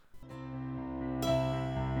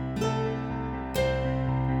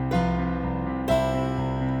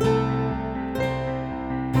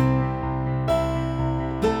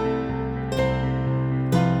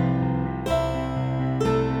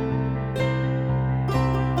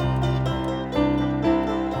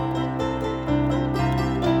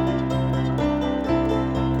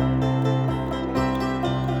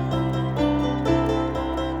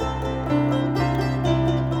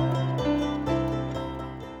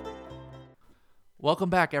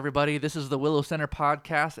Welcome back, everybody. This is the Willow Center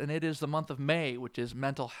Podcast, and it is the month of May, which is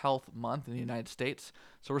Mental Health Month in the United States.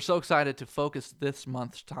 So we're so excited to focus this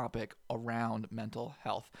month's topic around mental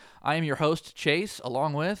health. I am your host, Chase,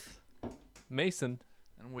 along with Mason.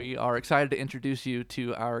 And we are excited to introduce you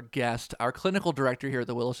to our guest, our clinical director here at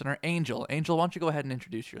the Willow Center, Angel. Angel, why don't you go ahead and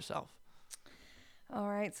introduce yourself? All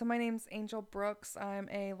right, so my name's Angel Brooks. I'm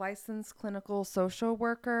a licensed clinical social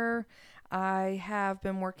worker. I have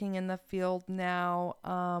been working in the field now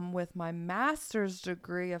with my master's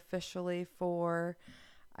degree officially for,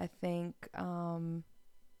 I think,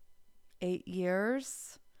 8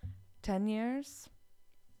 years, 10 years.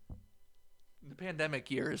 The pandemic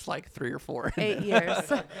year is like 3 or 4. 8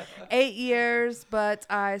 years. 8 years, but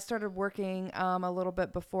I started working a little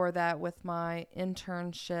bit before that with my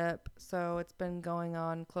internship. So it's been going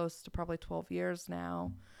on close to probably 12 years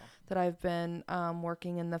now that I've been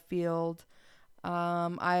working in the field.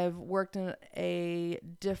 I've worked in a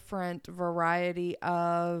different variety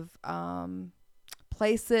of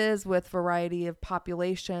places with variety of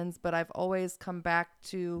populations, but I've always come back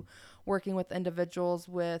to working with individuals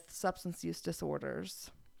with substance use disorders.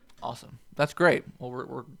 Awesome. That's great. Well,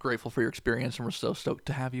 we're grateful for your experience, and we're so stoked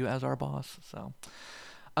to have you as our boss. So,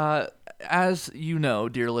 as you know,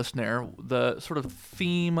 dear listener, the sort of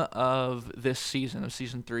theme of this season, of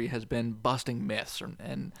season 3, has been busting myths,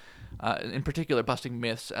 and in particular, busting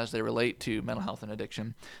myths as they relate to mental health and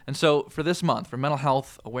addiction. And so for this month, for Mental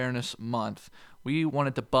Health Awareness Month, we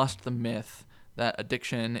wanted to bust the myth that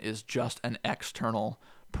addiction is just an external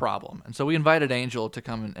problem. And so we invited Angel to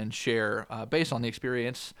come and share, based on the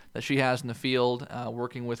experience that she has in the field,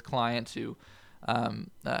 working with clients who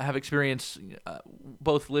have experience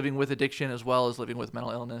both living with addiction as well as living with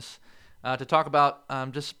mental illness, to talk about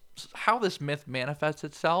just how this myth manifests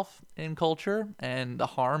itself in culture and the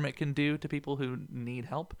harm it can do to people who need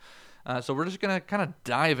help. So we're just going to kind of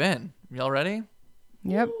dive in. Y'all ready?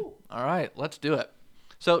 Yep. All right, let's do it.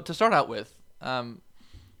 So to start out with,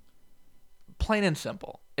 plain and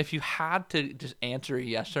simple, if you had to just answer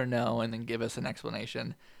yes or no and then give us an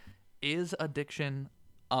explanation, is addiction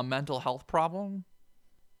a mental health problem?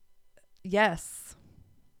 Yes.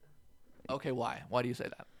 Okay, why? Why do you say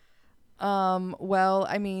that? Well,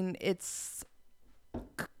 I mean, it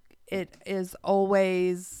is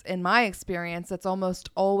always, in my experience, it's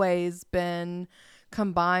almost always been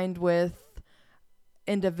combined with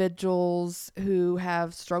individuals who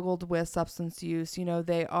have struggled with substance use. You know,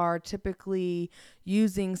 they are typically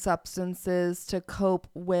using substances to cope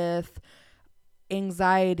with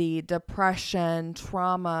anxiety, depression,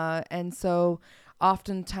 trauma. And so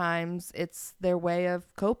oftentimes it's their way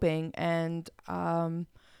of coping, and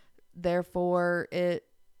therefore it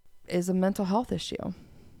is a mental health issue.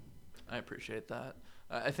 I appreciate that.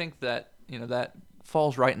 I think that, that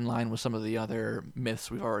falls right in line with some of the other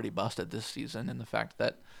myths we've already busted this season, and the fact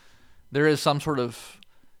that there is some sort of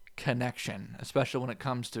connection, especially when it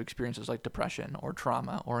comes to experiences like depression or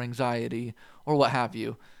trauma or anxiety or what have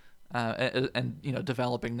you, and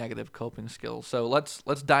developing negative coping skills. So let's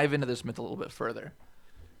dive into this myth a little bit further.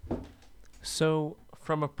 So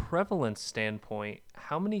from a prevalence standpoint,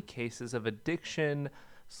 how many cases of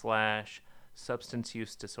addiction/substance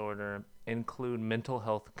use disorder include mental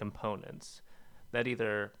health components that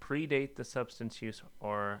either predate the substance use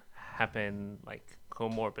or happen like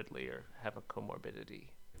comorbidly or have a comorbidity?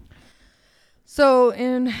 So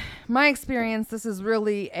in my experience, this is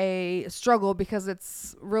really a struggle because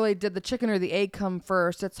it's really, did the chicken or the egg come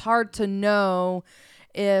first? It's hard to know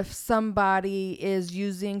if somebody is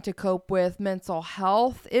using to cope with mental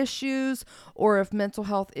health issues or if mental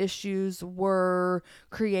health issues were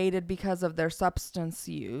created because of their substance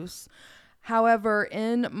use. However,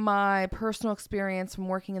 in my personal experience from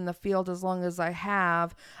working in the field as long as I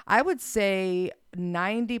have, I would say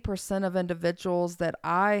 90% of individuals that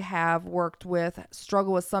I have worked with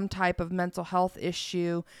struggle with some type of mental health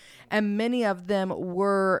issue, and many of them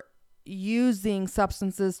were using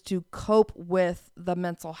substances to cope with the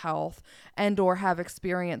mental health and or have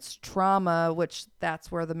experienced trauma, which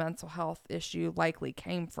that's where the mental health issue likely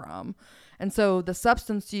came from. And so the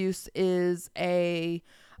substance use is a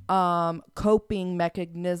coping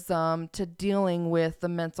mechanism to dealing with the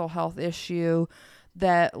mental health issue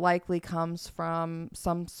that likely comes from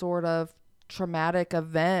some sort of traumatic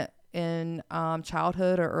event in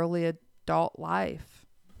childhood or early adult life.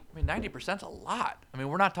 I mean, 90% is a lot. I mean,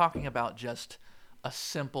 we're not talking about just a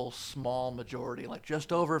simple small majority, like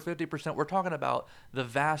just over 50%. We're talking about the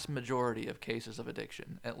vast majority of cases of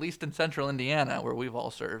addiction, at least in central Indiana, where we've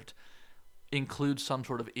all served, includes some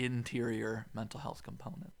sort of interior mental health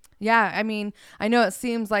component. Yeah, I mean, I know it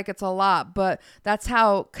seems like it's a lot, but that's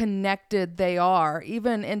how connected they are.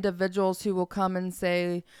 Even individuals who will come and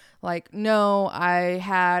say, like, no, I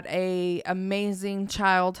had a amazing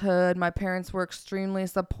childhood. My parents were extremely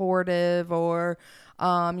supportive, or,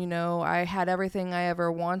 I had everything I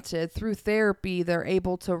ever wanted. Through therapy, they're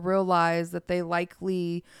able to realize that they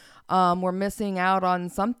likely were missing out on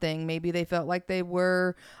something. Maybe they felt like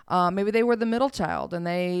maybe they were the middle child and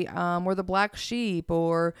they were the black sheep,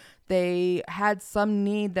 or they had some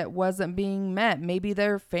need that wasn't being met. Maybe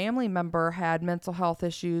their family member had mental health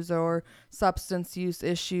issues or substance use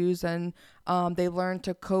issues, and they learned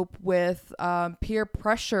to cope with peer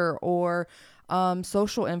pressure or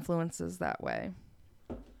social influences that way.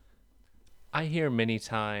 I hear many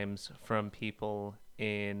times from people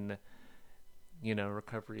in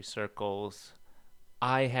recovery circles,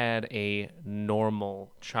 I had a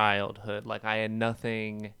normal childhood. Like, I had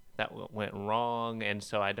nothing that went wrong, and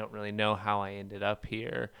so I don't really know how I ended up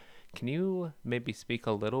here. Can you maybe speak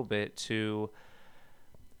a little bit to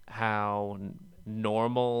how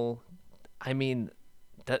normal, I mean,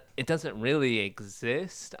 that it doesn't really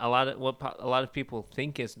exist? A lot of people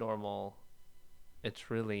think is normal,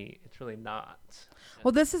 it's really not.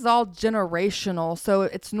 Well, this is all generational, so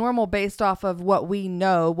it's normal based off of what we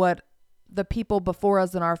know, what the people before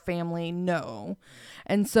us in our family know.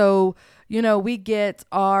 And so, we get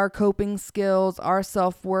our coping skills, our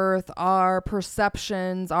self-worth, our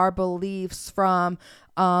perceptions, our beliefs from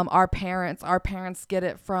our parents. Our parents get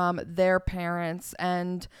it from their parents,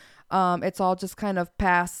 and it's all just kind of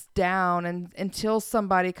passed down, and until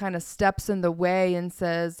somebody kind of steps in the way and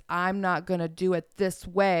says, I'm not going to do it this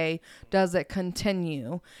way, does it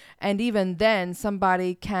continue? And even then,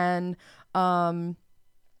 somebody can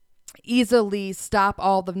easily stop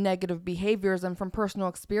all the negative behaviors. And from personal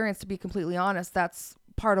experience, to be completely honest, that's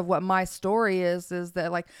part of what my story is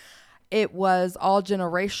that, like, it was all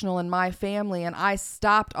generational in my family, and I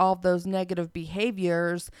stopped all of those negative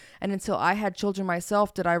behaviors. And until I had children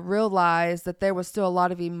myself, did I realize that there was still a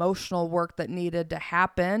lot of emotional work that needed to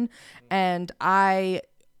happen. And I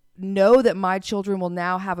know that my children will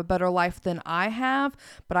now have a better life than I have,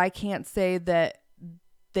 but I can't say that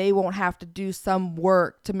they won't have to do some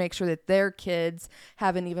work to make sure that their kids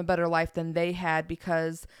have an even better life than they had,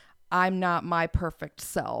 because I'm not my perfect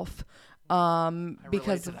self. I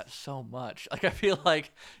relate to that so much. Like, I feel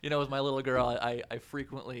like, with my little girl, I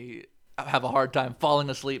frequently have a hard time falling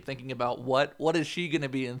asleep thinking about what is she going to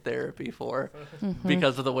be in therapy for,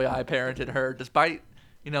 because of the way I parented her, despite,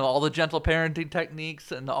 all the gentle parenting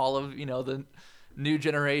techniques and all of, the new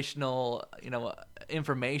generational,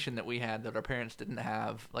 information that we had that our parents didn't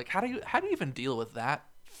have. Like, how do you even deal with that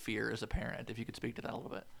fear as a parent, if you could speak to that a little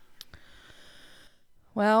bit?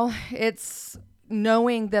 Well, it's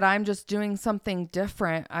knowing that I'm just doing something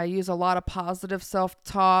different. I use a lot of positive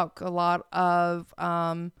self-talk, a lot of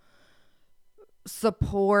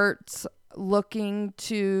support, looking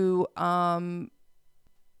to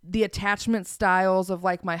the attachment styles of,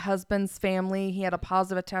 like, my husband's family. He had a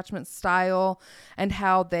positive attachment style, and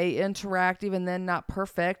how they interact, even then not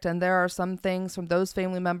perfect. And there are some things from those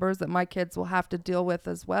family members that my kids will have to deal with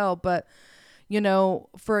as well. But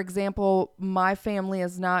for example, my family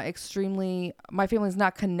is not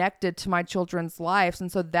connected to my children's lives. And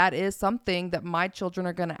so that is something that my children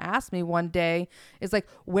are going to ask me one day, is like,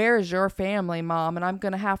 where is your family, Mom? And I'm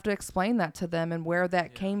going to have to explain that to them and where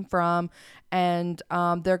that came from. And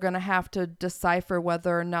they're going to have to decipher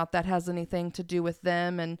whether or not that has anything to do with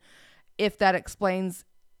them, and if that explains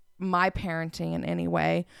my parenting in any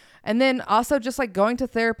way. And then also just, like, going to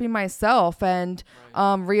therapy myself and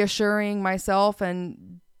reassuring myself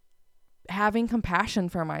and having compassion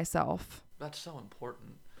for myself. That's so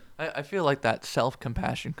important. I feel like that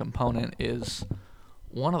self-compassion component is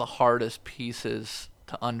one of the hardest pieces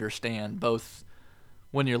to understand, both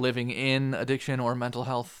when you're living in addiction or mental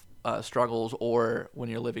health struggles, or when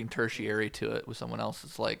you're living tertiary to it with someone else.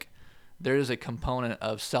 It's like there is a component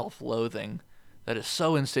of self-loathing that is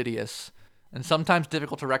so insidious and sometimes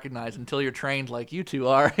difficult to recognize until you're trained like you two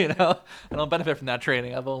are. I don't benefit from that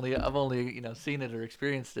training. I've only seen it or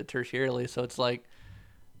experienced it tertiarily. So it's like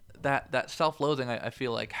that self-loathing, I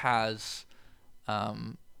feel like, has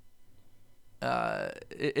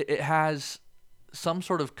it has some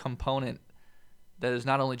sort of component that is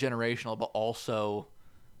not only generational but also,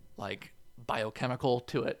 like, biochemical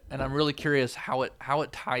to it. And I'm really curious how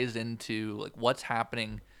it ties into, like, what's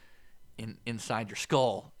happening inside your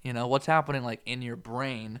skull, what's happening, like, in your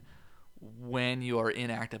brain when you are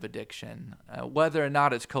in active addiction, whether or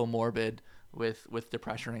not it's comorbid with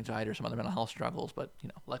depression or anxiety or some other mental health struggles. But,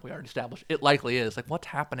 like we already established, it likely is. Like, what's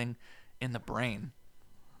happening in the brain?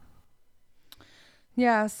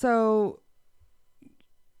 Yeah, so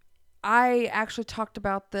I actually talked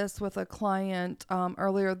about this with a client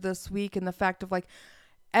earlier this week, and the fact of like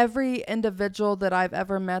every individual that I've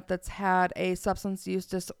ever met that's had a substance use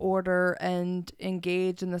disorder and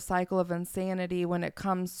engaged in the cycle of insanity when it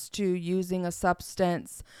comes to using a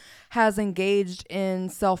substance has engaged in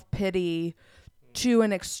self-pity to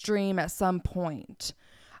an extreme at some point.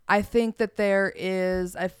 I think that there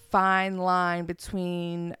is a fine line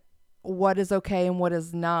between what is okay and what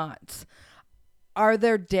is not. Are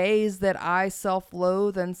there days that I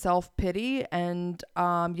self-loathe and self-pity and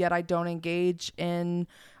yet I don't engage in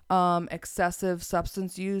excessive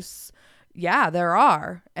substance use? Yeah, there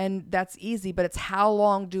are. And that's easy, but it's how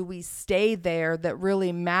long do we stay there that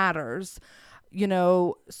really matters. You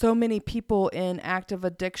know, so many people in active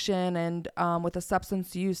addiction and with a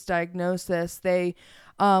substance use diagnosis, they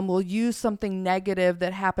will use something negative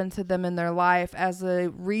that happened to them in their life as a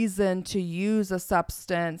reason to use a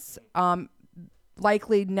substance,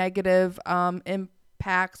 likely negative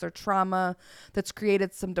impacts or trauma that's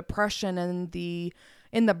created some depression in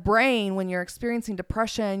the brain. When you're experiencing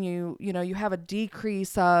depression, you have a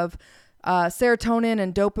decrease of serotonin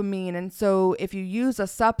and dopamine. And so if you use a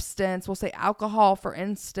substance, we'll say alcohol, for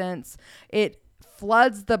instance, it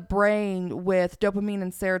floods the brain with dopamine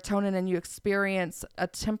and serotonin, and you experience a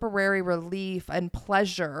temporary relief and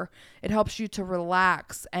pleasure. It helps you to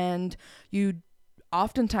relax, and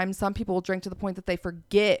oftentimes some people will drink to the point that they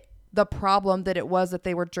forget the problem that it was that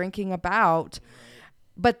they were drinking about.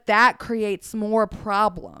 But that creates more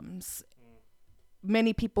problems.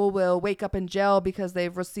 Many people will wake up in jail because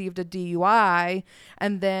they've received a DUI,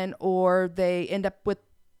 or they end up with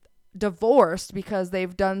divorced because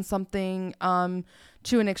they've done something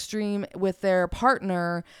to an extreme with their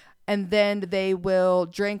partner, and then they will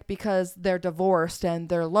drink because they're divorced and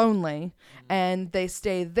they're lonely, and they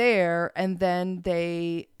stay there, and then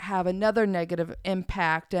they have another negative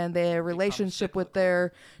impact, and their relationship with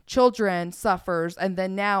their children suffers. And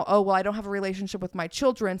then now, I don't have a relationship with my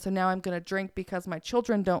children, so now I'm going to drink because my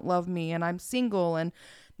children don't love me, and I'm single, and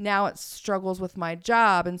now it struggles with my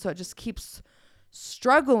job. And so it just keeps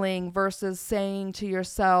struggling versus saying to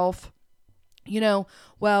yourself,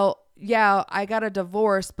 yeah, I got a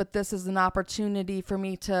divorce, but this is an opportunity for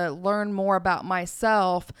me to learn more about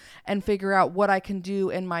myself and figure out what I can do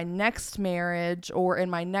in my next marriage or in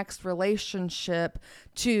my next relationship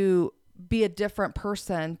to be a different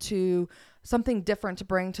person, to something different to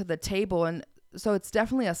bring to the table. And so it's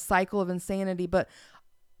definitely a cycle of insanity, but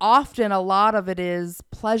often a lot of it is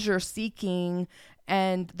pleasure seeking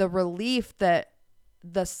and the relief that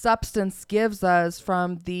the substance gives us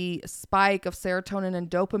from the spike of serotonin and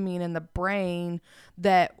dopamine in the brain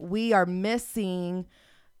that we are missing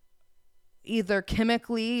either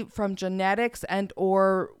chemically from genetics and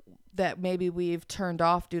or that maybe we've turned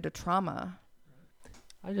off due to trauma.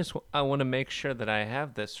 I want to make sure that I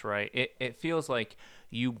have this right. It feels like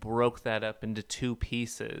you broke that up into two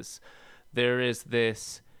pieces. There is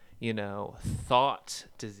this, thought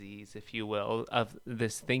disease, if you will, of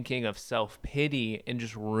this thinking of self-pity and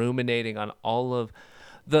just ruminating on all of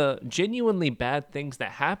the genuinely bad things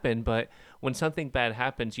that happen. But when something bad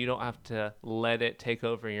happens, you don't have to let it take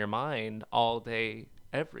over your mind all day,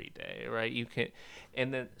 every day, right? You can,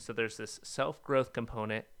 and then, so there's this self-growth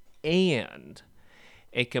component and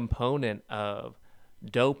a component of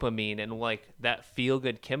dopamine and like that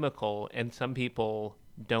feel-good chemical. And some people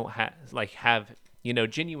don't have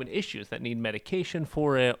genuine issues that need medication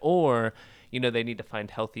for it, or, they need to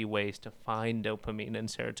find healthy ways to find dopamine and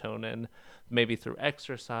serotonin, maybe through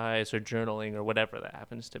exercise or journaling or whatever that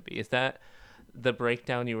happens to be. Is that the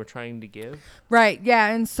breakdown you were trying to give? Right. Yeah.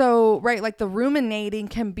 And so, like the ruminating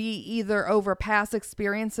can be either over past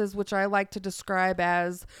experiences, which I like to describe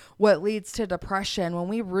as what leads to depression. When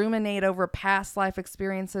we ruminate over past life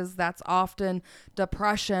experiences, that's often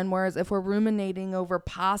depression. Whereas if we're ruminating over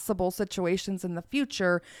possible situations in the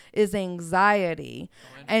future is anxiety.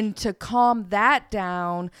 And to calm that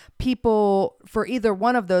down, people, for either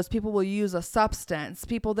one of those, people will use a substance.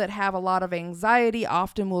 People that have a lot of anxiety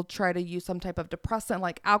often will try to use some type of depressant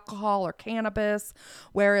like alcohol or cannabis,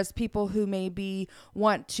 whereas people who maybe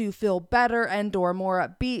want to feel better and or more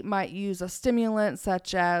upbeat might use a stimulant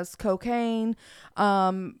such as cocaine.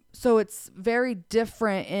 So it's very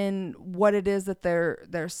different in what it is that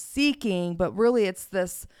they're seeking, but really it's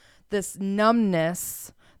this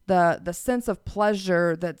numbness, the sense of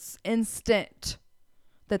pleasure that's instant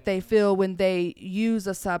that they feel when they use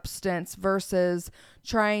a substance versus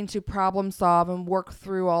trying to problem solve and work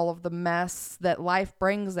through all of the mess that life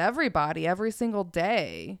brings everybody every single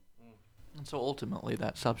day. And so ultimately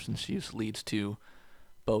that substance use leads to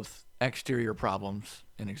both exterior problems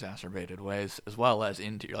in exacerbated ways as well as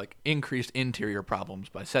increased interior problems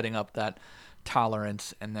by setting up that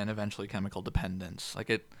tolerance and then eventually chemical dependence. Like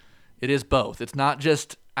it is both. It's not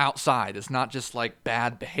just outside. It's not just like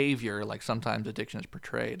bad behavior like sometimes addiction is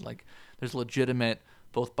portrayed. Like there's legitimate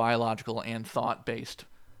both biological and thought-based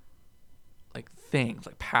like things,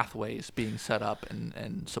 like pathways being set up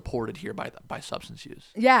and supported here by substance use.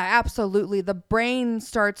 Yeah, absolutely. The brain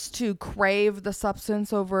starts to crave the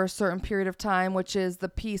substance over a certain period of time, which is the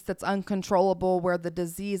piece that's uncontrollable, where the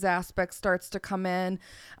disease aspect starts to come in.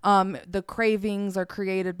 The cravings are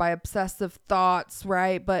created by obsessive thoughts,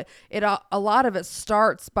 right? But a lot of it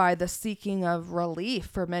starts by the seeking of relief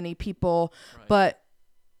for many people. Right. But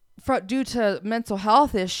due to mental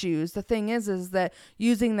health issues, the thing is that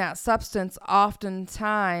using that substance almost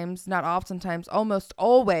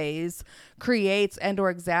always creates and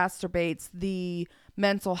or exacerbates the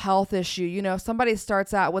mental health issue. You know, if somebody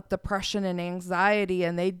starts out with depression and anxiety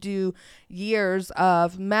and they do years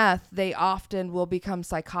of meth, they often will become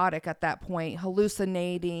psychotic at that point,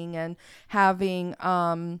 hallucinating and having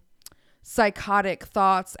psychotic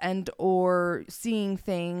thoughts and or seeing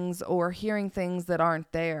things or hearing things that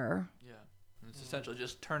aren't there. Yeah. It's essentially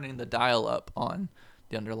just turning the dial up on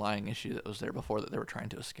the underlying issue that was there before that they were trying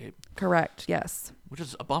to escape. Correct. Yes. Which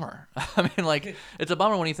is a bummer. I mean, like, it's a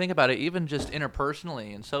bummer when you think about it, even just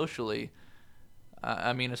interpersonally and socially.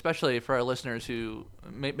 I mean, especially for our listeners who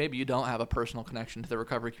maybe you don't have a personal connection to the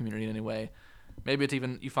recovery community in any way. Maybe it's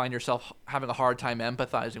even you find yourself having a hard time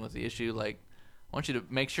empathizing with the issue. Like, I want you to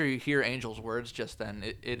make sure you hear Angel's words just then.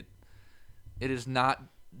 It is not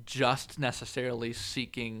just necessarily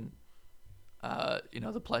seeking,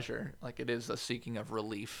 the pleasure. Like it is a seeking of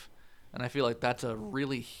relief, and I feel like that's a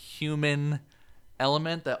really human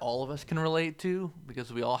element that all of us can relate to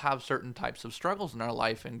because we all have certain types of struggles in our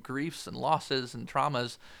life and griefs and losses and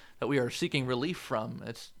traumas that we are seeking relief from.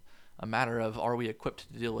 It's a matter of are we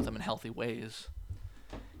equipped to deal with them in healthy ways?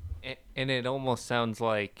 And it almost sounds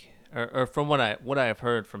like. Or from what I've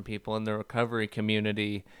heard from people in the recovery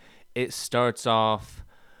community, it starts off,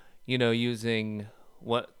 using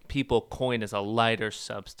what people coin as a lighter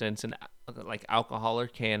substance, and like alcohol or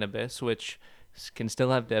cannabis, which can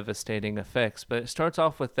still have devastating effects. But it starts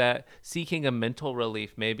off with that seeking a mental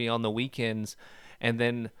relief, maybe on the weekends, and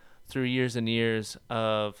then through years and years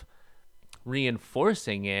of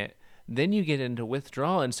reinforcing it, then you get into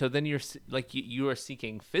withdrawal, and so then you're like you are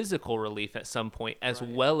seeking physical relief at some point as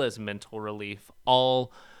right. well as mental relief,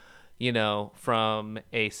 all from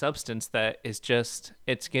a substance that is just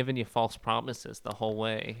it's giving you false promises the whole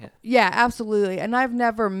way. Yeah, absolutely. And I've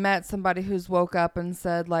never met somebody who's woke up and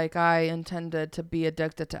said, like, I intended to be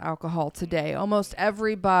addicted to alcohol today. Almost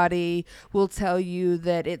everybody will tell you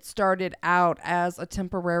that it started out as a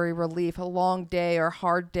temporary relief, a long day or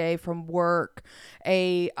hard day from work,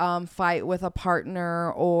 a fight with a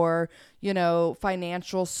partner, or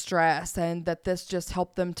financial stress, and that this just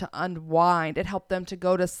helped them to unwind. It helped them to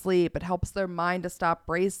go to sleep. It helps their mind to stop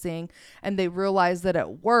racing, and they realize that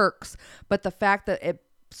it works. But the fact that it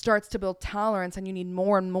starts to build tolerance and you need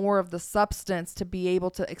more and more of the substance to be able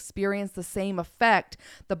to experience the same effect,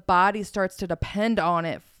 the body starts to depend on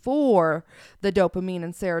it for the dopamine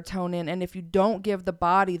and serotonin. And if you don't give the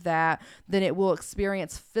body that, then it will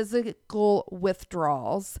experience physical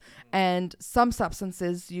withdrawals. And some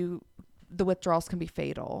substances, the withdrawals can be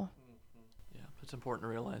fatal. Yeah, it's important to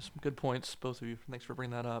realize. Good points, both of you. Thanks for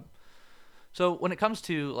bringing that up. So when it comes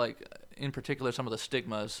to, like, in particular, some of the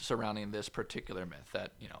stigmas surrounding this particular myth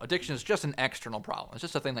that, addiction is just an external problem. It's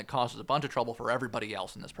just a thing that causes a bunch of trouble for everybody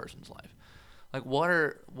else in this person's life. Like, what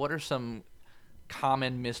are some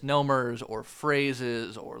common misnomers or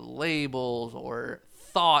phrases or labels or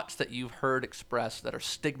thoughts that you've heard expressed that are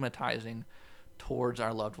stigmatizing towards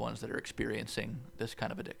our loved ones that are experiencing this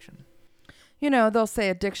kind of addiction? They'll say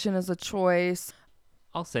addiction is a choice.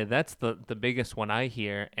 I'll say that's the biggest one I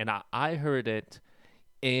hear, and I heard it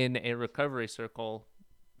in a recovery circle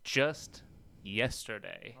just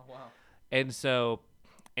yesterday. Oh, wow. And so,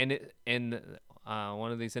 one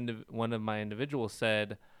of my individuals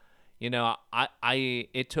said,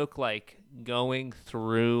 it took like going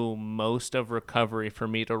through most of recovery for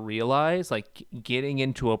me to realize, like, getting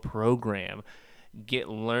into a program,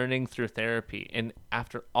 learning through therapy, and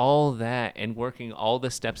after all that and working all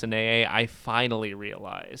the steps in AA, I finally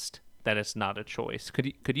realized that it's not a choice.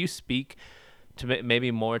 Could you speak to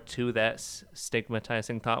maybe more to that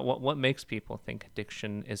stigmatizing thought? What makes people think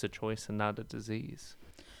addiction is a choice and not a disease?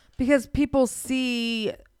 Because people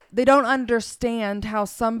they don't understand how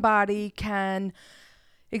somebody can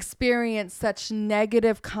experience such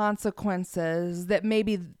negative consequences that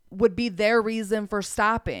maybe would be their reason for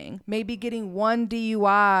stopping. Maybe getting one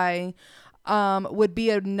DUI would be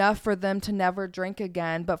enough for them to never drink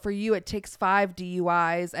again. But for you, it takes 5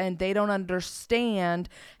 DUIs, and they don't understand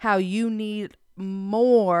how you need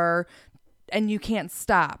more and you can't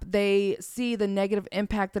stop. They see the negative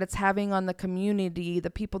impact that it's having on the community, the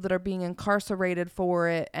people that are being incarcerated for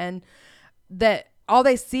it, and that all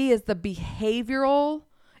they see is the behavioral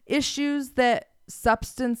issues that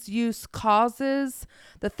substance use causes,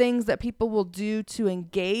 the things that people will do to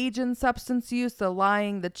engage in substance use, the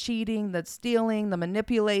lying, the cheating, the stealing, the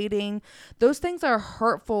manipulating. Those things are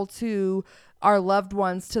hurtful to our loved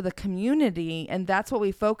ones, to the community, and that's what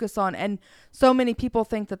we focus on. And so many people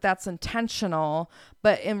think that that's intentional,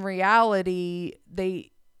 but in reality,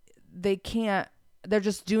 they can't. They're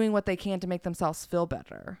just doing what they can to make themselves feel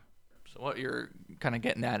better. So what you're kind of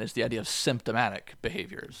getting at is the idea of symptomatic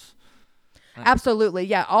behaviors. Absolutely.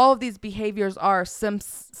 Yeah. All of these behaviors are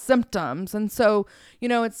symptoms. And so,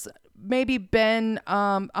 it's maybe been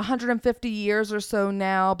 150 years or so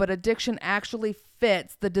now, but addiction actually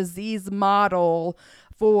fits the disease model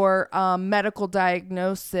for medical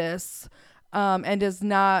diagnosis and is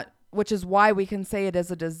not, which is why we can say it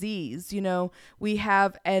is a disease. We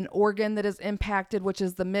have an organ that is impacted, which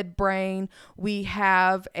is the midbrain. We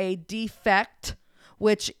have a defect,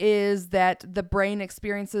 which is that the brain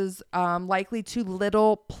experiences likely too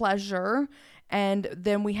little pleasure. And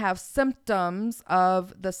then we have symptoms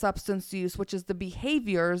of the substance use, which is the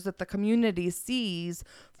behaviors that the community sees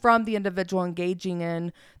from the individual engaging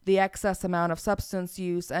in the excess amount of substance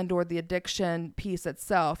use and or the addiction piece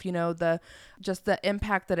itself, just the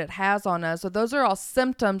impact that it has on us. So those are all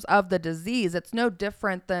symptoms of the disease. It's no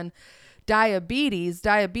different than diabetes.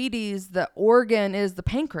 Diabetes, the organ is the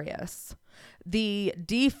pancreas. The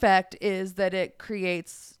defect is that it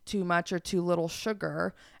creates too much or too little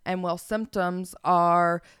sugar. And symptoms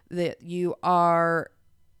are that you are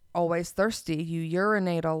always thirsty, you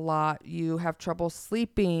urinate a lot, you have trouble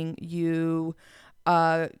sleeping, you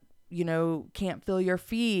can't feel your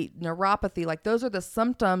feet, neuropathy. Like those are the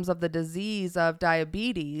symptoms of the disease of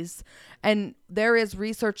diabetes. And there is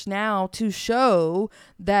research now to show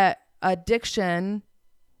that addiction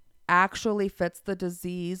actually fits the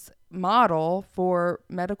disease model for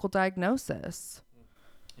medical diagnosis.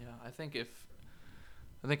 Yeah, I think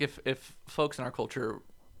if folks in our culture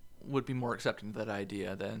would be more accepting of that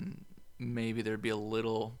idea, then maybe there'd be a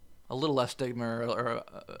little less stigma or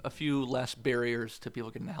a few less barriers to people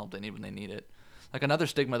getting the help they need when they need it. Like another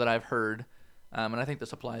stigma that I've heard, and I think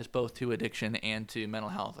this applies both to addiction and to mental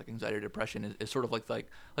health, like anxiety or depression, is sort of like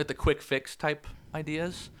the quick fix type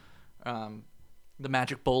ideas, the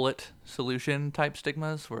magic bullet solution type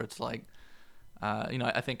stigmas, where it's like,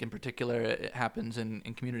 I think in particular it happens in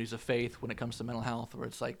communities of faith when it comes to mental health, where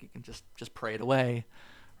it's like you can just pray it away,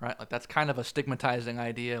 right? Like that's kind of a stigmatizing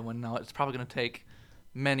idea when no, it's probably going to take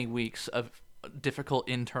many weeks of difficult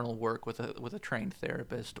internal work with a trained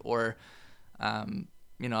therapist, or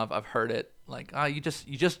I've heard it like, you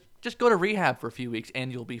just go to rehab for a few weeks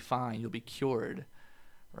and you'll be fine, you'll be cured,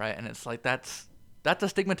 right? And it's like that's a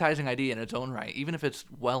stigmatizing idea in its own right. Even if it's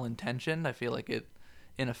well intentioned, I feel like it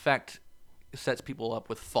in effect sets people up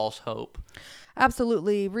with false hope.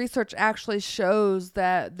 Absolutely. Research actually shows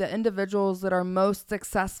that the individuals that are most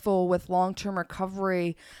successful with long-term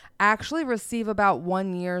recovery actually receive about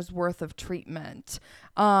 1 year's worth of treatment.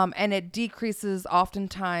 And it decreases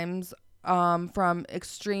oftentimes from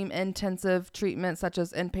extreme intensive treatment such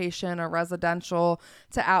as inpatient or residential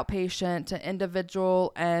to outpatient to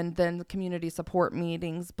individual and then community support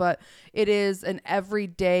meetings. But it is an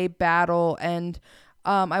everyday battle. And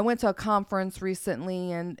I went to a conference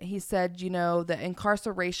recently and he said, that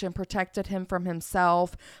incarceration protected him from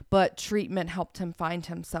himself, but treatment helped him find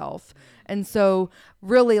himself. And so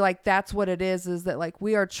really that's what it is that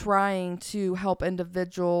we are trying to help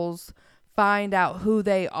individuals find out who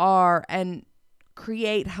they are and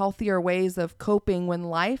create healthier ways of coping when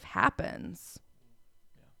life happens.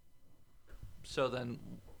 So then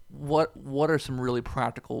what are some really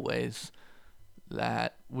practical ways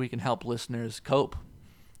that we can help listeners cope?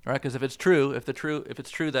 Right? Because if it's true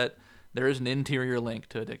that there is an interior link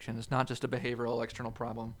to addiction, it's not just a behavioral external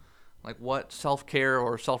problem. Like what self-care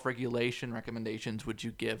or self-regulation recommendations would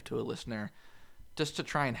you give to a listener just to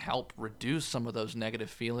try and help reduce some of those negative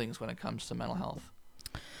feelings when it comes to mental health?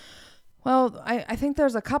 Well, I think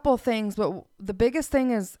there's a couple things, but the biggest thing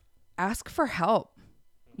is ask for help.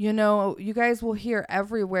 You guys will hear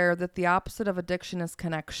everywhere that the opposite of addiction is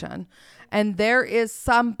connection. And there is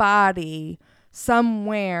somebody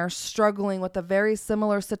somewhere struggling with a very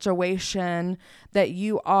similar situation that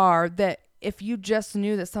you are, that if you just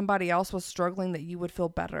knew that somebody else was struggling, that you would feel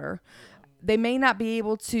better. They may not be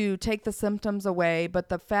able to take the symptoms away, but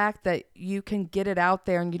the fact that you can get it out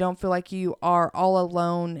there and you don't feel like you are all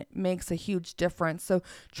alone makes a huge difference. So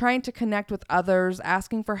trying to connect with others,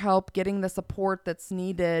 asking for help, getting the support that's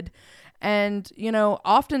needed. And, you know,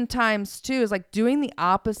 oftentimes too is like doing the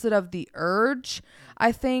opposite of the urge.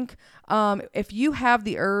 I think if you have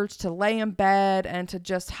the urge to lay in bed and to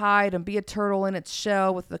just hide and be a turtle in its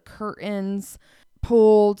shell with the curtains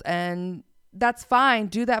pulled, and that's fine.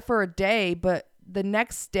 Do that for a day, but the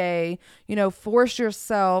next day, you know, force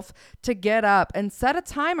yourself to get up and set a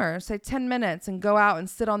timer, say 10 minutes, and go out and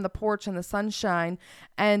sit on the porch in the sunshine.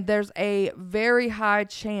 And there's a very high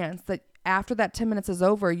chance that after that 10 minutes is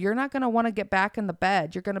over, you're not going to want to get back in the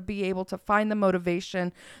bed. You're going to be able to find the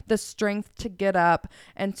motivation, the strength to get up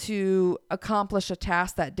and to accomplish a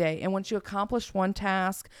task that day. And once you accomplish one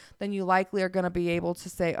task, then you likely are going to be able to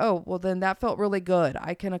say, oh, well, then that felt really good.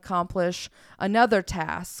 I can accomplish another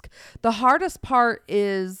task. The hardest part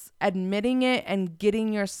is admitting it and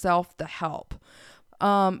getting yourself the help.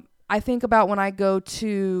 I think about when I go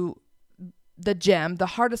to the gym, the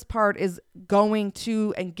hardest part is going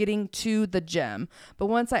to and getting to the gym. But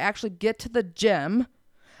once I actually get to the gym,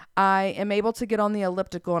 I am able to get on the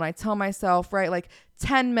elliptical, and I tell myself, right, like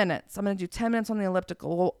 10 minutes. I'm going to do 10 minutes on the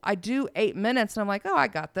elliptical. Well, I do 8 minutes and I'm like, oh, I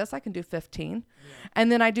got this. I can do 15. Yeah.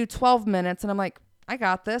 And then I do 12 minutes and I'm like, I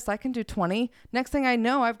got this. I can do 20. Next thing I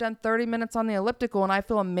know, I've done 30 minutes on the elliptical and I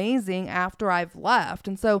feel amazing after I've left.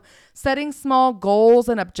 And so setting small goals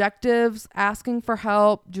and objectives, asking for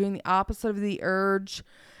help, doing the opposite of the urge.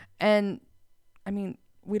 And I mean,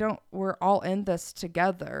 we're all in this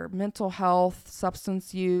together. Mental health,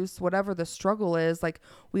 substance use, whatever the struggle is, like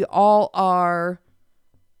we all are,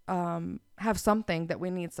 have something that we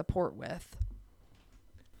need support with.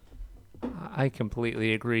 I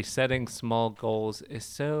completely agree. Setting small goals is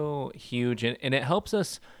so huge, and it helps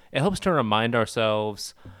to remind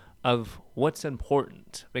ourselves of what's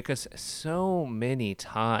important, because so many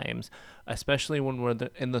times, especially when we're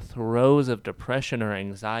in the throes of depression or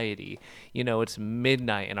anxiety, you know, it's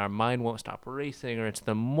midnight and our mind won't stop racing, or it's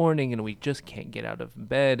the morning and we just can't get out of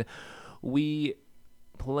bed. We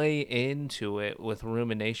play into it with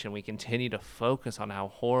rumination. We continue to focus on how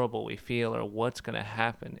horrible we feel or what's going to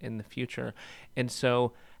happen in the future. And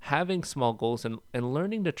so having small goals and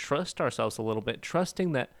learning to trust ourselves a little bit,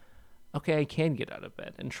 trusting that, okay, I can get out of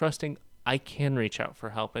bed, and trusting I can reach out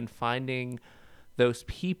for help, and finding those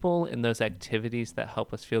people and those activities that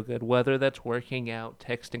help us feel good, whether that's working out,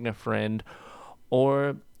 texting a friend,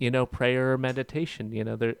 or, you know, prayer or meditation, you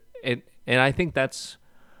know, and I think that's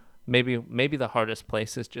maybe the hardest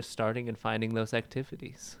place is just starting and finding those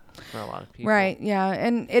activities for a lot of people. Right. Yeah.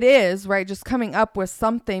 And it is, right, just coming up with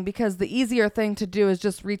something, because the easier thing to do is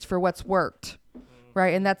just reach for what's worked.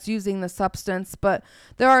 Right. And that's using the substance. But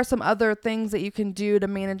there are some other things that you can do to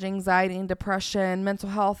manage anxiety and depression, mental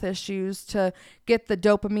health issues, to get the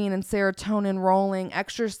dopamine and serotonin rolling.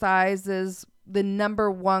 Exercise is the number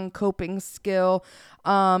one coping skill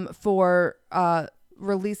for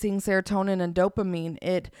releasing serotonin and dopamine.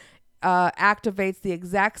 It activates the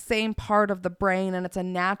exact same part of the brain, and it's a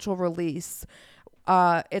natural release.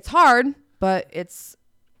 It's hard, but it's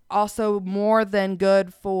also more than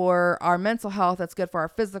good for our mental health. It's good for our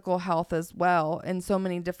physical health as well in so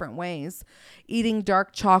many different ways. Eating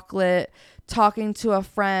dark chocolate, talking to a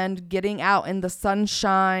friend, getting out in the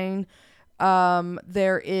sunshine.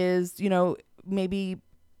 There is, you know, maybe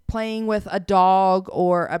playing with a dog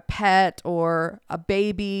or a pet or a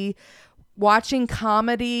baby, watching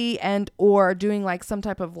comedy and or doing like some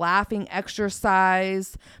type of laughing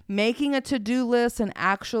exercise, making a to-do list and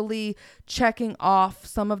actually checking off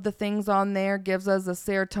some of the things on there gives us a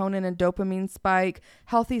serotonin and dopamine spike.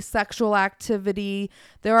 Healthy sexual activity.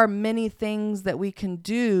 There are many things that we can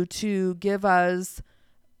do to give us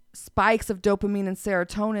spikes of dopamine and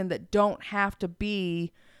serotonin that don't have to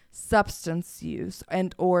be substance use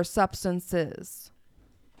and or substances.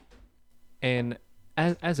 And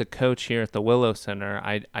as a coach here at the Willow Center,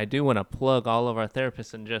 I do want to plug all of our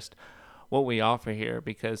therapists and just what we offer here,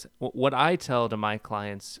 because what I tell to my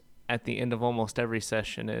clients at the end of almost every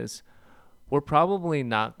session is we're probably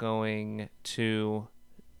not going to,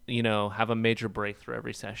 you know, have a major breakthrough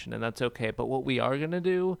every session, and that's okay. But what we are going to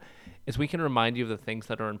do is we can remind you of the things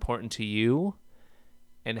that are important to you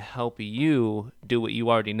and help you do what you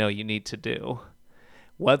already know you need to do.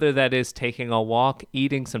 Whether that is taking a walk,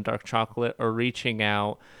 eating some dark chocolate, or reaching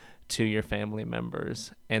out to your family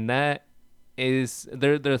members. And that is,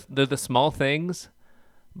 they're the small things,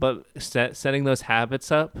 but setting those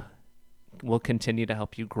habits up will continue to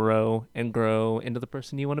help you grow and grow into the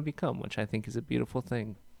person you want to become, which I think is a beautiful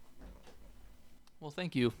thing. Well,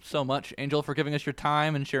 thank you so much, Angel, for giving us your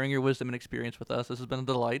time and sharing your wisdom and experience with us. This has been a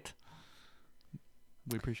delight.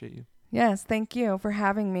 We appreciate you. Yes, thank you for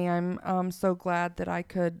having me. I'm so glad that I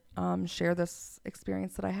could share this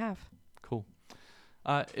experience that I have. Cool.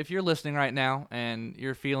 If you're listening right now and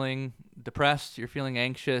you're feeling depressed, you're feeling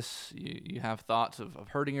anxious, you have thoughts of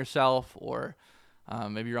hurting yourself, or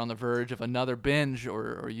maybe you're on the verge of another binge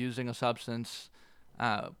or using a substance,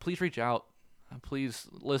 please reach out. Please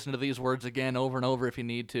listen to these words again over and over if you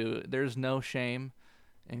need to. There's no shame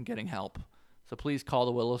in getting help. So please call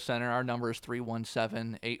the Willow Center. Our number is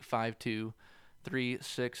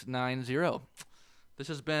 317-852-3690. This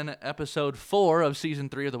has been episode 4 of season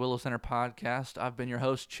 3 of the Willow Center Podcast. I've been your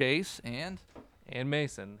host, Chase, and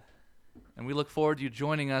Mason. And we look forward to you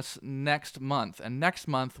joining us next month. And next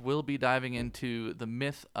month, we'll be diving into the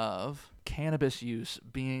myth of cannabis use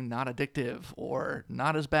being not addictive or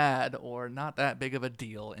not as bad or not that big of a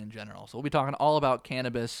deal in general. So we'll be talking all about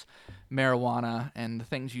cannabis, marijuana, and the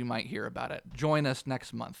things you might hear about it. Join us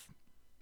next month.